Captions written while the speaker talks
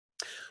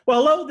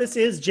Well, hello, this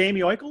is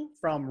Jamie Oikel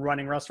from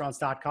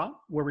runningrestaurants.com,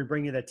 where we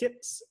bring you the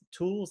tips,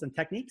 tools, and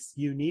techniques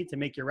you need to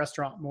make your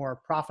restaurant more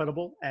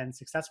profitable and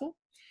successful.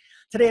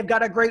 Today, I've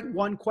got a great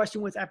one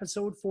question with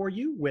episode for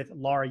you with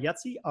Laura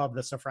Yetzi of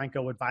the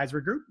Sofranco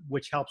Advisory Group,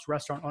 which helps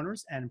restaurant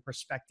owners and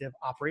prospective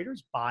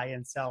operators buy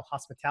and sell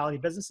hospitality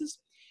businesses.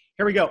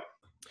 Here we go. All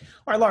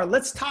right, Laura,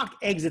 let's talk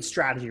exit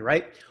strategy,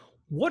 right?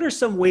 What are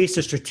some ways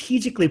to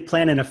strategically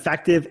plan an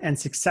effective and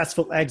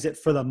successful exit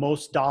for the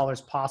most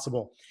dollars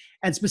possible?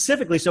 And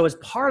specifically, so as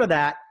part of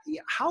that,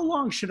 how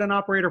long should an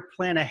operator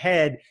plan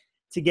ahead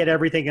to get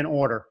everything in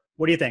order?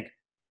 What do you think?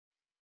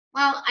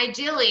 Well,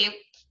 ideally,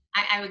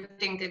 I would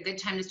think a good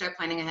time to start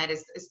planning ahead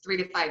is 3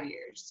 to 5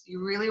 years.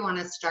 You really want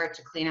to start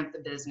to clean up the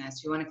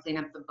business. You want to clean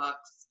up the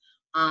books.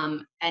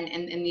 And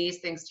these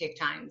things take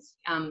time.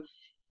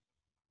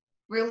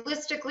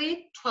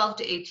 Realistically, 12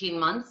 to 18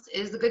 months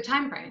is a good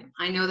time frame.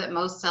 I know that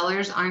most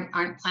sellers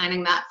aren't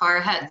planning that far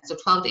ahead, so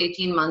 12 to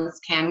 18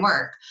 months can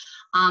work.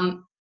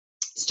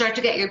 Start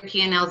to get your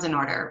P&Ls in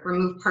order.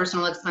 Remove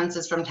personal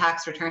expenses from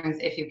tax returns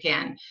if you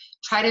can.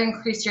 Try to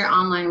increase your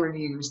online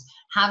reviews.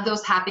 Have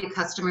those happy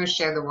customers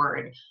share the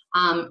word.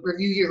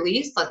 Review your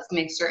lease. Let's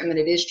make certain that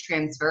it is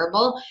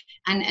transferable,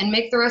 and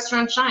make the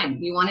restaurant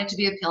shine. You want it to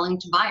be appealing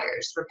to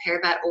buyers. Repair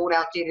that old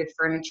outdated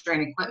furniture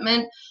and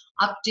equipment.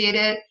 Update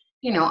it.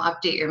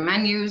 Update your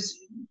menus.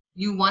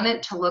 You want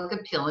it to look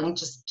appealing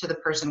just to the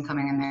person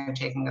coming in there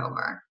taking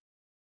over.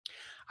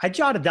 I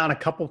jotted down a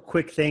couple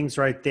quick things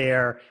right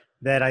there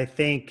that I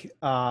think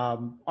are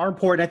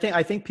important.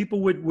 I think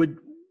people would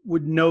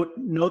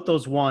note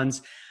those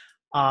ones.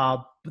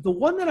 But the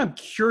one that I'm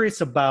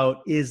curious about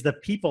is the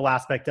people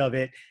aspect of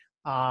it.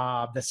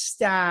 The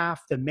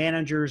staff, the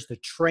managers, the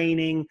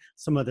training,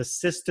 some of the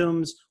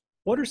systems.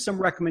 What are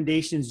some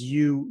recommendations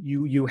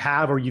you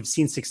have or you've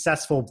seen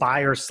successful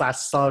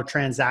buyer/seller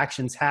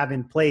transactions have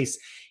in place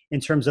in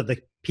terms of the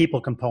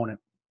people component?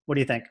 What do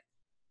you think?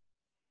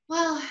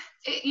 Well,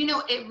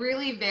 it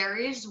really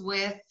varies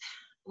with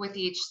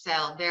each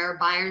sale. There are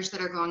buyers that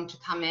are going to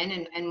come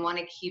in and want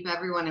to keep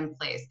everyone in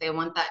place. They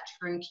want that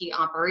turnkey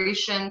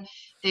operation.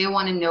 They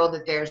want to know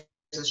that there's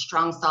a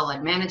strong,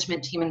 solid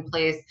management team in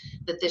place,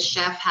 that the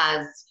chef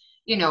has,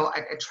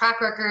 a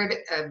track record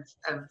of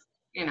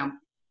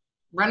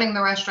running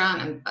the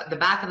restaurant and the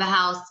back of the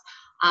house.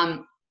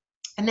 And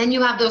then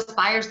you have those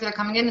buyers that are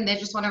coming in and they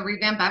just want to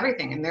revamp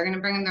everything, and they're going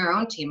to bring in their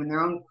own team and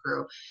their own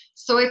crew.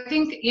 So I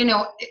think,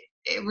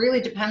 it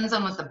really depends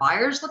on what the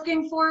buyer's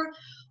looking for.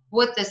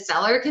 What the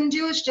seller can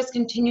do is just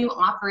continue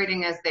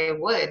operating as they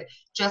would,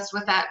 just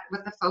with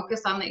the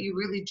focus on that you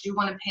really do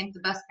want to paint the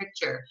best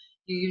picture.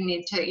 You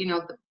need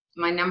to,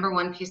 my number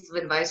one piece of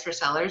advice for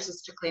sellers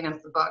is to clean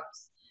up the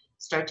books.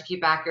 Start to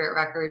keep accurate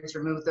records,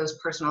 remove those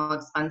personal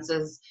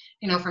expenses,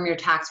 from your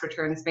tax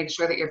returns. Make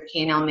sure that your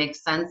P&L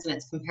makes sense and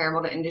it's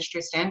comparable to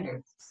industry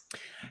standards.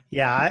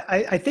 Yeah,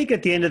 I think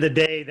at the end of the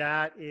day,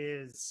 that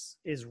is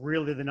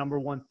really the number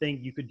one thing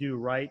you could do,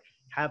 right?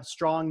 Have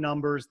strong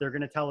numbers. They're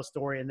going to tell a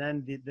story, and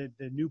then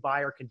the new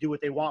buyer can do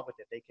what they want with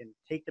it. They can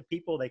take the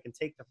people, they can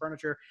take the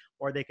furniture,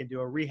 or they can do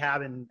a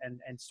rehab and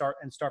start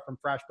from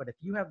fresh. But if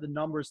you have the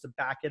numbers to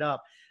back it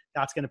up,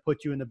 that's going to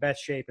put you in the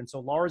best shape. And so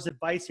Laura's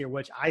advice here,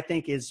 which I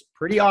think is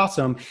pretty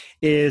awesome,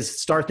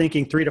 is start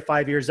thinking 3 to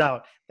 5 years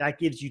out. That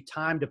gives you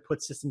time to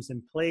put systems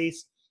in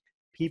place,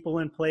 people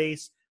in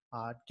place,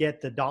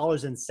 get the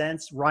dollars and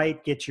cents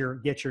right, get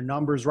your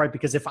numbers right.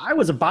 Because if I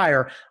was a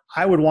buyer,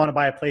 I would want to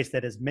buy a place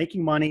that is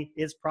making money,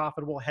 is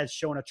profitable, has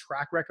shown a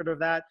track record of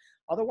that.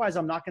 Otherwise,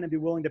 I'm not going to be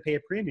willing to pay a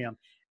premium.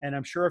 And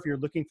I'm sure if you're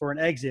looking for an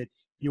exit,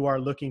 you are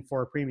looking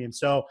for a premium.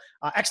 So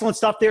excellent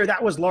stuff there.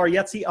 That was Laura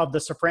Yetzi of the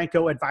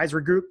Sofranco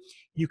Advisory Group.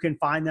 You can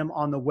find them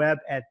on the web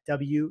at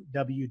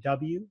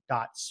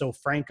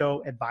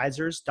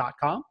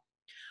www.sofrancoadvisors.com.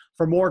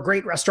 For more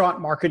great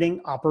restaurant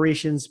marketing,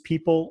 operations,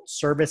 people,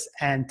 service,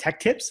 and tech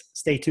tips,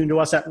 stay tuned to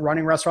us at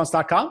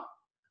runningrestaurants.com.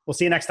 We'll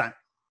see you next time.